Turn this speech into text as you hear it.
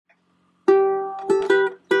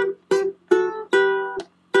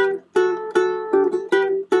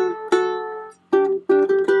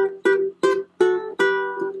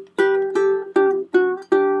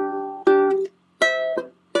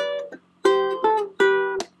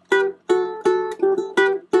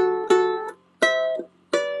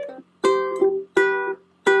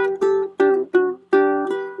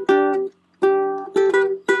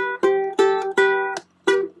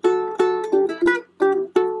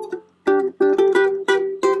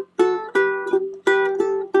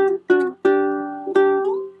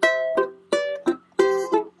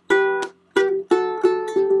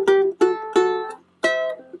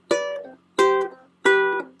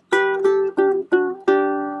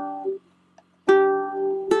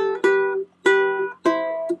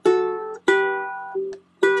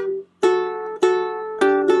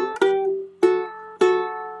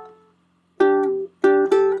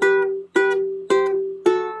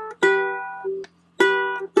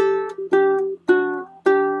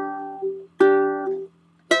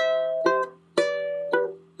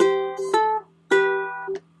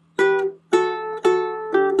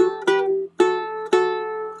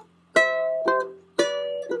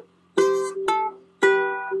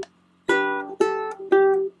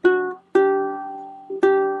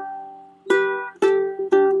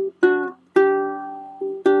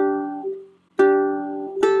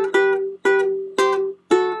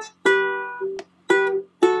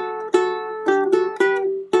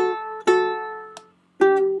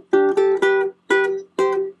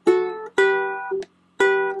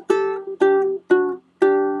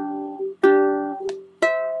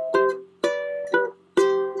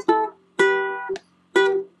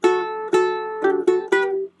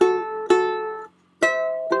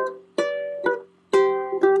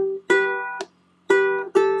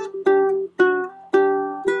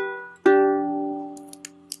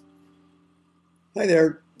Hi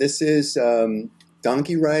there. This is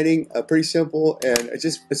donkey riding. Pretty simple, and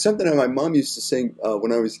it's something that my mom used to sing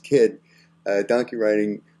when I was a kid. Donkey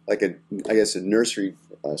riding, like I guess a nursery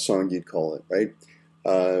song you'd call it, right?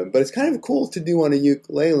 But it's kind of cool to do on a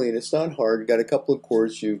ukulele, and it's not hard. You got a couple of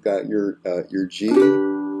chords. You've got your G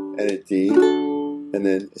and a D, and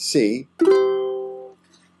then a C,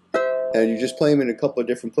 and you just play them in a couple of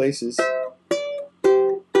different places.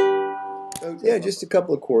 So yeah, just a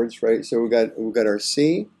couple of chords, right? So we got our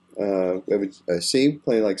C. We have a C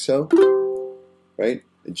playing like so, right?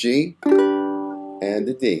 A G and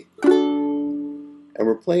a D, and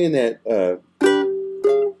we're playing that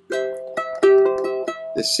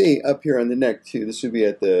the C up here on the neck too. This would be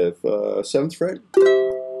at the 7th fret,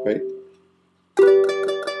 right?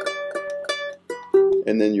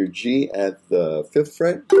 And then your G at the 5th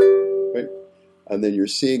fret, right? And then your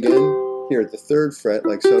C again here at the 3rd fret,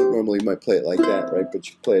 like so. Normally you might play it like that, right? But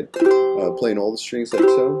you play it playing all the strings like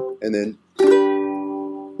so, and then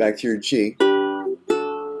back to your G.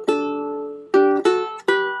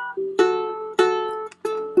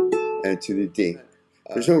 And to the D.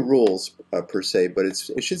 There's no rules per se, but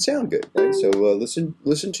it should sound good, right? So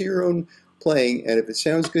listen to your own playing, and if it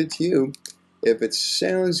sounds good to you,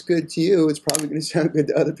 it's probably going to sound good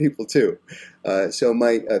to other people too. So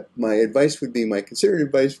my advice would be, my considered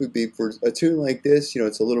advice would be, for a tune like this,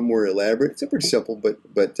 it's a little more elaborate. It's pretty simple, but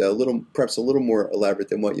perhaps a little more elaborate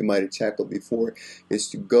than what you might have tackled before. Is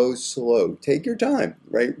to go slow. Take your time,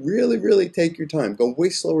 right? Really, really take your time. Go way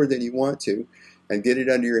slower than you want to, and get it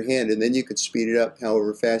under your hand, and then you could speed it up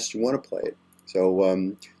however fast you want to play it.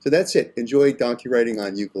 So that's it. Enjoy donkey riding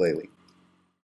on ukulele.